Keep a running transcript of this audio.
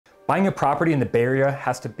Buying a property in the Bay Area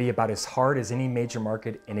has to be about as hard as any major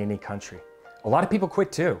market in any country. A lot of people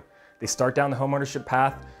quit too. They start down the homeownership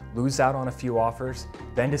path, lose out on a few offers,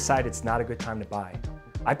 then decide it's not a good time to buy.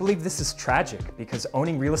 I believe this is tragic because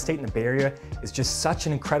owning real estate in the Bay Area is just such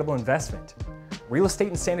an incredible investment. Real estate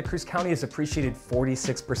in Santa Cruz County has appreciated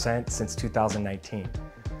 46% since 2019.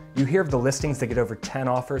 You hear of the listings that get over 10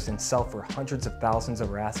 offers and sell for hundreds of thousands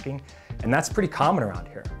over asking, and that's pretty common around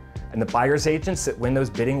here. And the buyer's agents that win those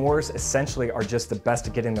bidding wars essentially are just the best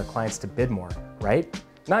at getting their clients to bid more, right?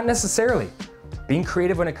 Not necessarily. Being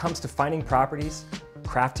creative when it comes to finding properties,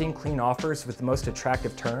 crafting clean offers with the most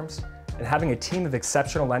attractive terms, and having a team of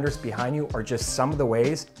exceptional lenders behind you are just some of the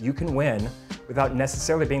ways you can win without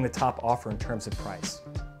necessarily being the top offer in terms of price.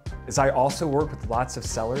 As I also work with lots of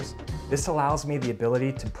sellers, this allows me the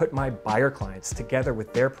ability to put my buyer clients together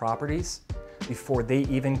with their properties before they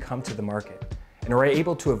even come to the market, and are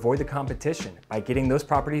able to avoid the competition by getting those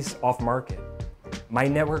properties off market. My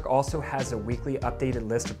network also has a weekly updated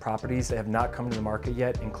list of properties that have not come to the market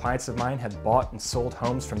yet, and clients of mine have bought and sold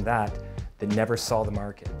homes from that never saw the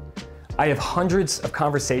market. I have hundreds of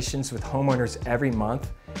conversations with homeowners every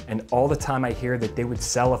month, and all the time I hear that they would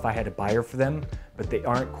sell if I had a buyer for them, but they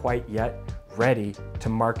aren't quite yet ready to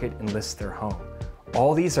market and list their home.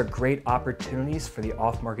 All these are great opportunities for the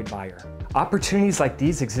off-market buyer. Opportunities like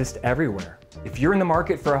these exist everywhere. If you're in the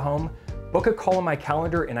market for a home, book a call on my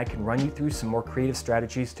calendar and I can run you through some more creative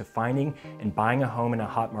strategies to finding and buying a home in a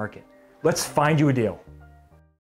hot market. Let's find you a deal.